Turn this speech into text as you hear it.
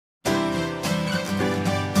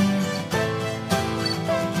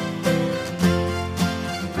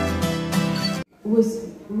was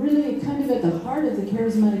really kind of at the heart of the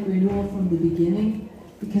charismatic renewal from the beginning,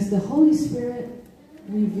 because the Holy Spirit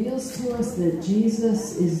reveals to us that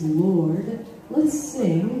Jesus is Lord. Let's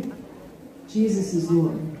sing Jesus is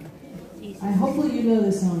Lord. Hopefully you know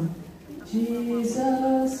this song.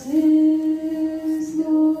 Jesus is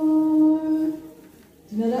Lord.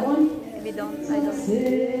 Do you know that one? We don't. Jesus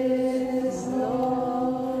is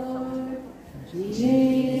Lord.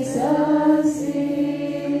 Jesus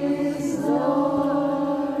is Lord.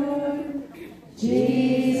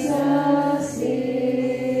 Jesus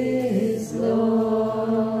is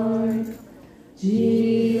Lord.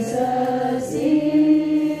 Jesus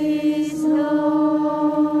is Lord.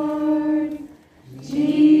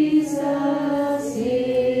 Jesus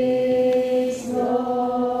is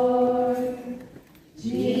Lord.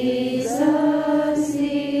 Jesus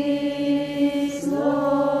is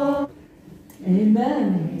Lord.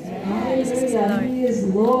 Amen. Hallelujah. He is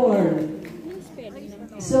Lord.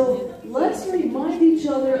 So let's remind each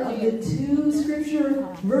other of the two scripture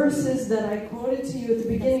verses that I quoted to you at the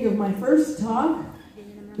beginning of my first talk.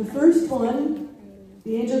 The first one,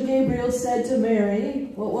 the angel Gabriel said to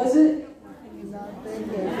Mary, what was it?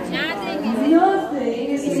 Nothing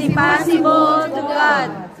is impossible to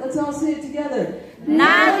God. Let's all say it together.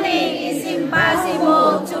 Nothing is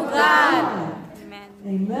impossible to God.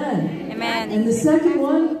 Amen. Amen. And the second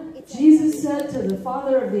one, Jesus said to the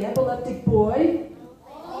father of the epileptic boy,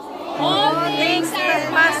 all things are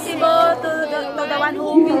possible to the one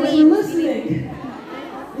who you guys were believes. listening.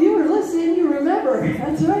 You were listening, you remember.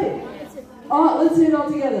 That's right. Let's say it all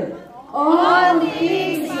together. All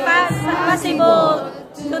things are possible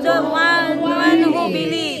to the one who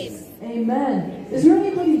believes. Amen. Is there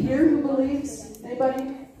anybody here who believes?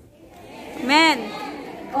 Anybody? Amen.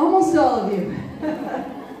 Almost all of you.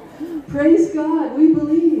 Praise God, we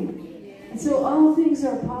believe. And so all things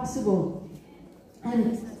are possible.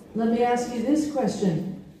 And let me ask you this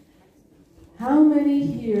question. How many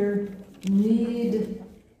here need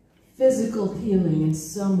physical healing in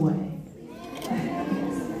some way?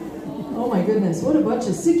 Oh my goodness, what a bunch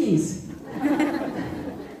of sickies.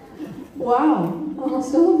 Wow,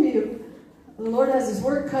 almost all of you. The Lord has his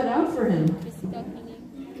work cut out for him.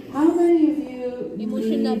 How many of you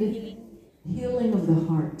need healing of the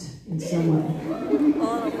heart in some way?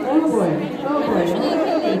 Oh boy, oh boy.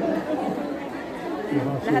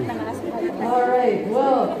 All right,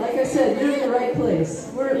 well, like I said, you're in the right place.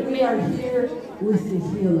 We are here with the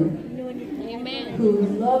healer who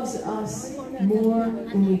loves us more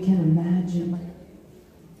than we can imagine.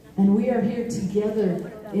 And we are here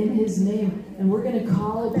together in his name, and we're going to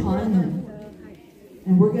call upon him.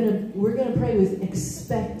 And we're going to pray with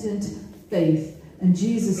expectant faith, and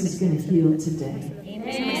Jesus is going to heal today.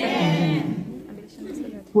 Amen.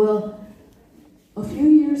 Well, a few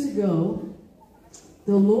years ago,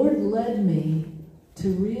 the Lord led me to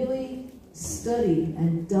really study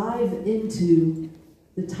and dive into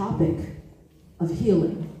the topic of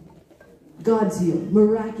healing. God's healing,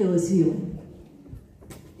 miraculous healing.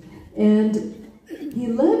 And he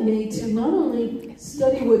led me to not only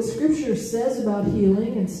study what Scripture says about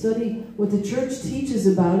healing and study what the church teaches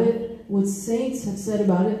about it, what saints have said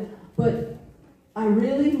about it, but I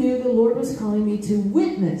really knew the Lord was calling me to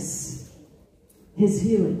witness his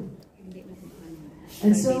healing.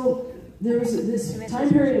 And so there was this time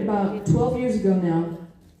period about 12 years ago now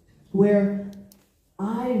where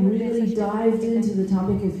I really dived into the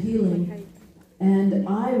topic of healing, and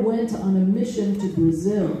I went on a mission to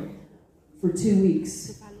Brazil for 2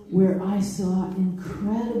 weeks where I saw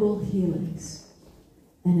incredible healings,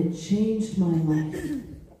 and it changed my life.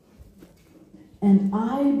 And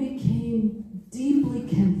I became deeply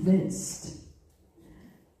convinced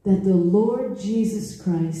that the Lord Jesus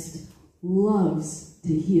Christ loves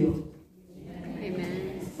to heal.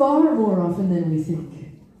 Amen. Far more often than we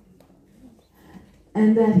think.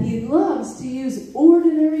 And that he loves to use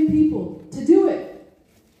ordinary people to do it.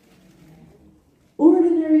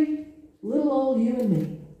 Ordinary little old you and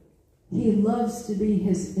me. He loves to be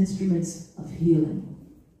his instruments of healing.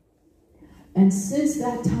 And since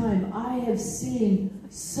that time, I have seen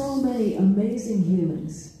so many amazing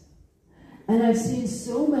healings. And I've seen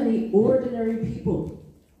so many ordinary people,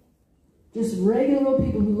 just regular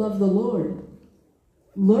people who love the Lord,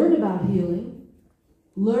 learn about healing,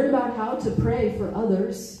 learn about how to pray for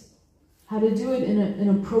others, how to do it in an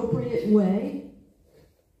appropriate way,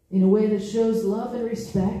 in a way that shows love and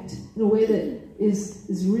respect, in a way that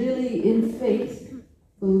is really in faith,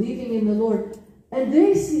 believing in the Lord, and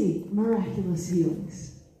they see miraculous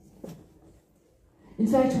healings. In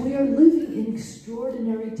fact, we are living in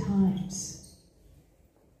extraordinary times.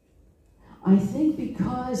 I think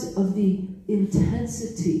because of the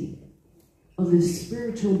intensity of the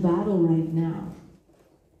spiritual battle right now,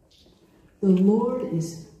 the Lord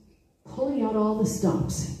is pulling out all the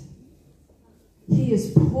stops. He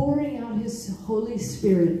is pouring out his Holy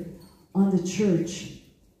Spirit on the church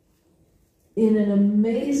in an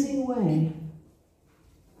amazing way,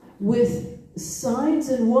 with signs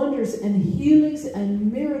and wonders and healings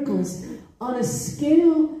and miracles on a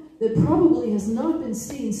scale that probably has not been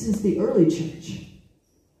seen since the early church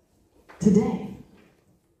today.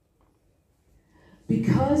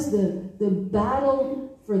 Because the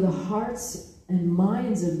battle for the hearts and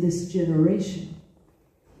minds of this generation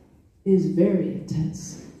is very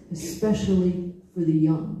intense, especially for the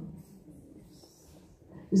young.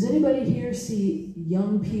 Does anybody here see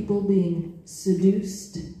young people being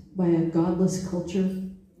seduced by a godless culture,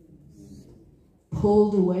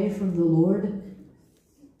 pulled away from the Lord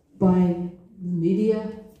by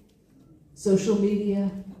media, social media,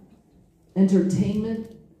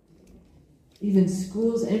 entertainment, even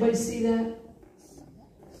schools? Anybody see that?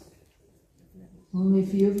 Only a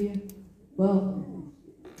few of you? Well,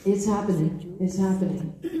 it's happening. It's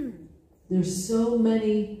happening. There's so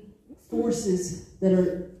many forces that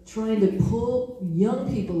are trying to pull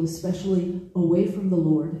young people especially away from the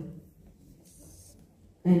Lord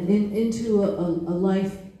and into a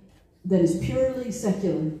life that is purely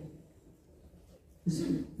secular,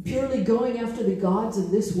 purely going after the gods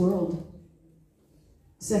of this world.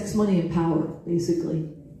 Sex, money, and power,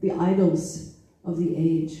 basically. The idols of the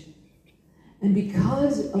age. And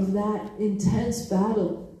because of that intense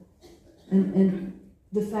battle and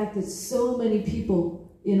the fact that so many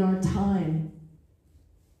people in our time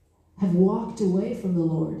have walked away from the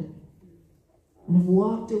Lord and have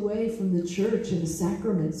walked away from the church and the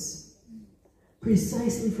sacraments,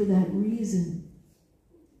 precisely for that reason,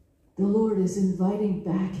 the Lord is inviting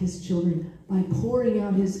back his children by pouring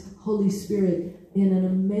out his Holy Spirit in an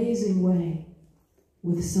amazing way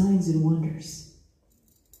with signs and wonders.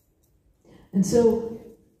 And so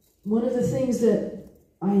one of the things that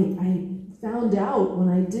I found out when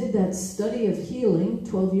I did that study of healing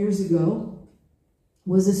 12 years ago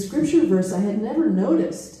was a scripture verse I had never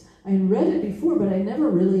noticed. I had read it before, but I never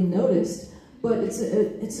really noticed. But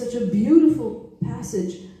it's such a beautiful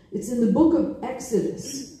passage. It's in the book of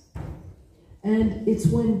Exodus. And it's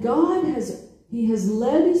when God has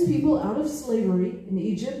led his people out of slavery in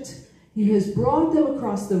Egypt. He has brought them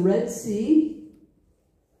across the Red Sea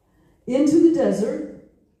into the desert.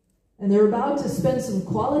 And they're about to spend some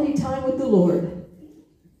quality time with the Lord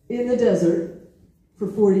in the desert for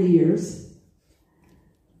 40 years.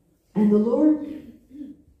 And the Lord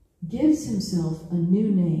gives himself a new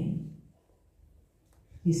name.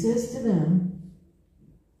 He says to them,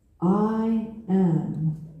 I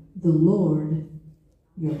am the Lord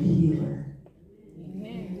your healer.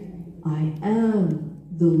 Amen. I am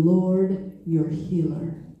the Lord your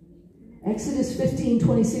healer. Exodus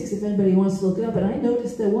 15:26, if anybody wants to look it up. And I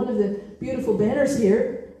noticed that one of the beautiful banners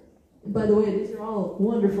here, by the way, these are all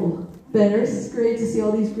wonderful banners. It's great to see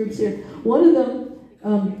all these groups here. One of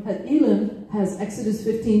them, at Elam, has Exodus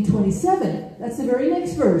 15:27. That's the very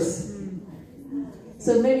next verse.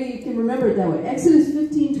 So maybe you can remember it that way. Exodus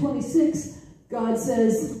 15:26, God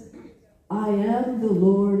says, I am the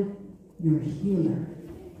Lord your healer.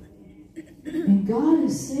 And God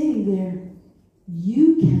is saying there,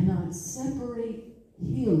 you cannot separate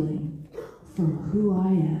healing from who I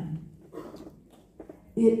am.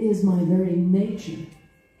 It is my very nature.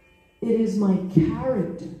 It is my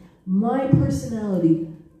character, my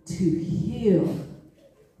personality to heal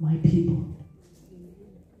my people.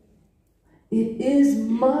 It is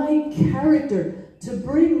my character to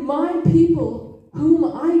bring my people whom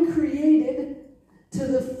I created to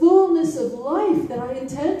the fullness of life that I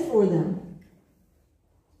intend for them.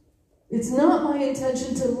 It's not my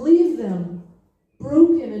intention to leave them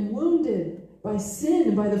broken and wounded by sin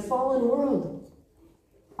and by the fallen world.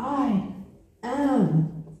 I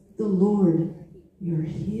am the Lord, your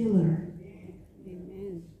healer.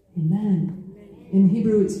 Amen. Amen. In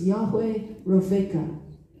Hebrew, it's Yahweh Ropheka.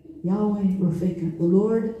 Yahweh Ropheka. The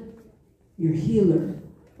Lord, your healer,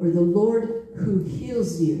 or the Lord who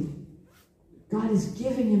heals you. God is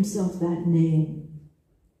giving himself that name.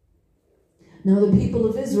 Now, the people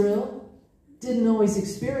of Israel didn't always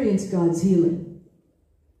experience God's healing,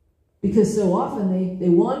 because so often they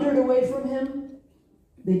wandered away from him,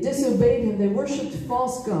 they disobeyed him, they worshipped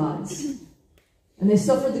false gods, and they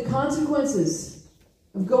suffered the consequences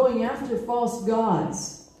of going after false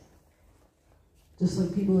gods, just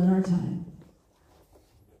like people in our time.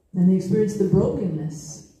 And they experienced the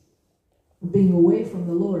brokenness of being away from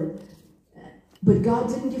the Lord. But God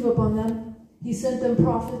didn't give up on them. He sent them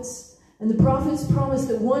prophets, and the prophets promised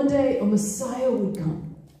that one day a Messiah would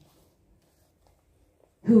come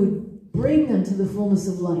who would bring them to the fullness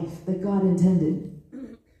of life that God intended.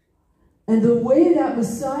 And the way that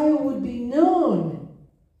Messiah would be known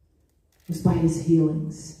was by his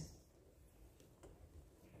healings.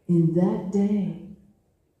 In that day,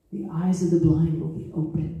 the eyes of the blind will be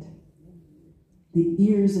opened, the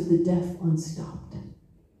ears of the deaf unstopped.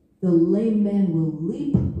 The lame man will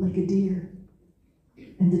leap like a deer,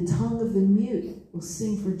 and the tongue of the mute will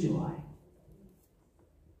sing for joy.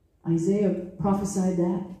 Isaiah prophesied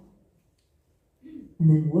that. And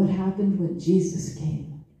then what happened when Jesus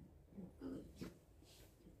came?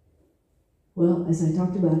 Well, as I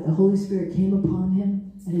talked about, the Holy Spirit came upon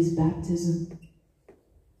him at his baptism.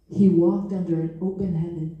 He walked under an open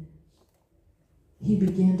heaven. He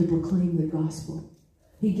began to proclaim the gospel.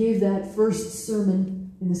 He gave that first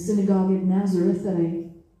sermon in the synagogue at Nazareth that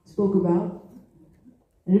I spoke about.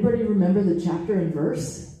 Anybody remember the chapter and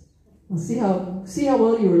verse? Well, see how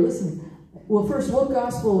well you were listening. Well, first, what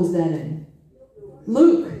gospel was that in?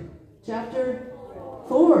 Luke, chapter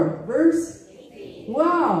 4, verse?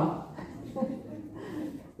 Wow.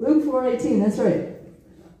 Luke 4:18, that's right.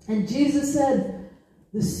 And Jesus said,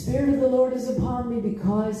 "The Spirit of the Lord is upon me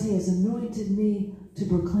because he has anointed me to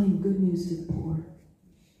proclaim good news to the poor.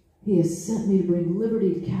 He has sent me to bring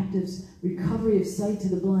liberty to captives, recovery of sight to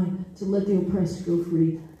the blind, to let the oppressed go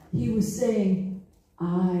free." He was saying,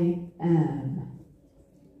 I am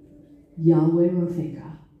Yahweh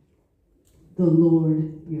Ropheka, the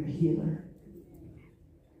Lord your healer.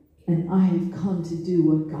 And I have come to do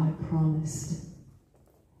what God promised.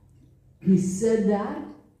 He said that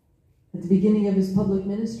at the beginning of his public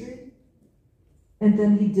ministry, and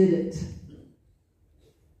then he did it.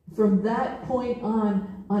 From that point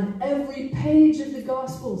on every page of the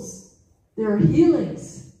Gospels, there are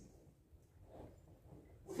healings.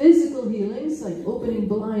 Physical healings, like opening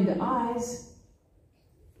blind eyes,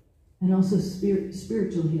 and also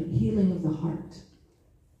spiritual healing of the heart.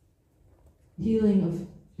 Healing of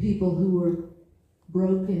people who were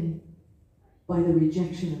broken by the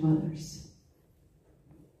rejection of others.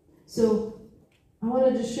 So, I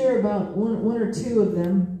wanted to share about one or two of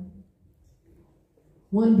them.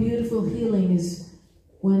 One beautiful healing is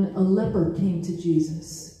when a leper came to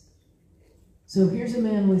Jesus. So here's a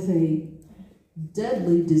man with a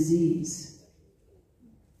deadly disease.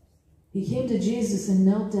 He came to Jesus and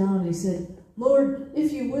knelt down and he said, "Lord,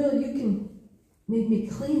 if you will, you can make me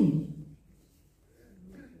clean."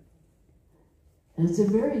 And it's a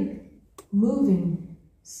very moving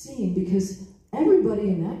scene because everybody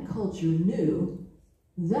in that culture knew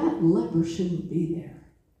that leper shouldn't be there.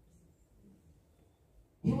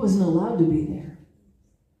 He wasn't allowed to be there.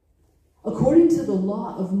 According to the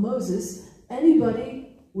law of Moses,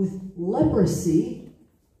 anybody with leprosy,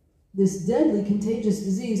 this deadly contagious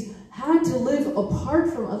disease, had to live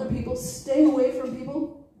apart from other people, stay away from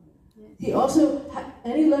people. He also,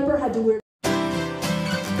 any leper had to wear